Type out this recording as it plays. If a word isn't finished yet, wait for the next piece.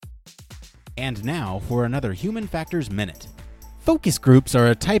And now for another Human Factors Minute. Focus groups are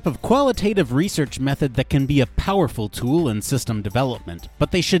a type of qualitative research method that can be a powerful tool in system development,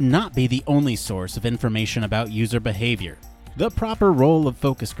 but they should not be the only source of information about user behavior. The proper role of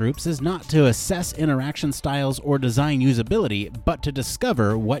focus groups is not to assess interaction styles or design usability, but to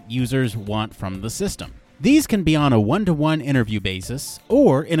discover what users want from the system. These can be on a one-to-one interview basis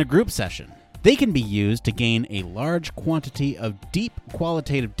or in a group session. They can be used to gain a large quantity of deep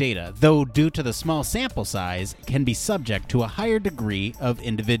qualitative data, though due to the small sample size, can be subject to a higher degree of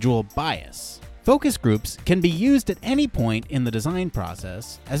individual bias. Focus groups can be used at any point in the design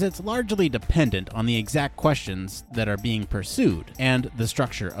process, as it's largely dependent on the exact questions that are being pursued and the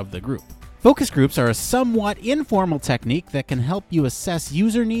structure of the group. Focus groups are a somewhat informal technique that can help you assess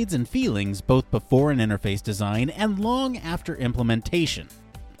user needs and feelings both before an interface design and long after implementation.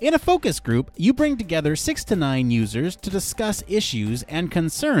 In a focus group, you bring together 6 to 9 users to discuss issues and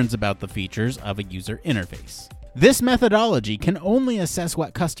concerns about the features of a user interface. This methodology can only assess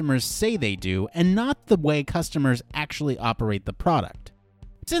what customers say they do and not the way customers actually operate the product.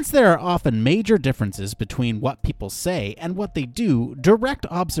 Since there are often major differences between what people say and what they do, direct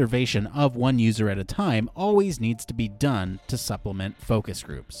observation of one user at a time always needs to be done to supplement focus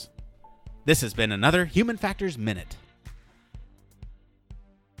groups. This has been another Human Factors Minute.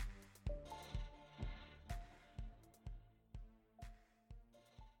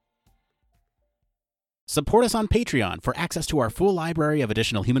 Support us on Patreon for access to our full library of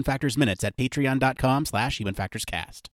additional Human Factors Minutes at patreon.com/HumanFactorsCast.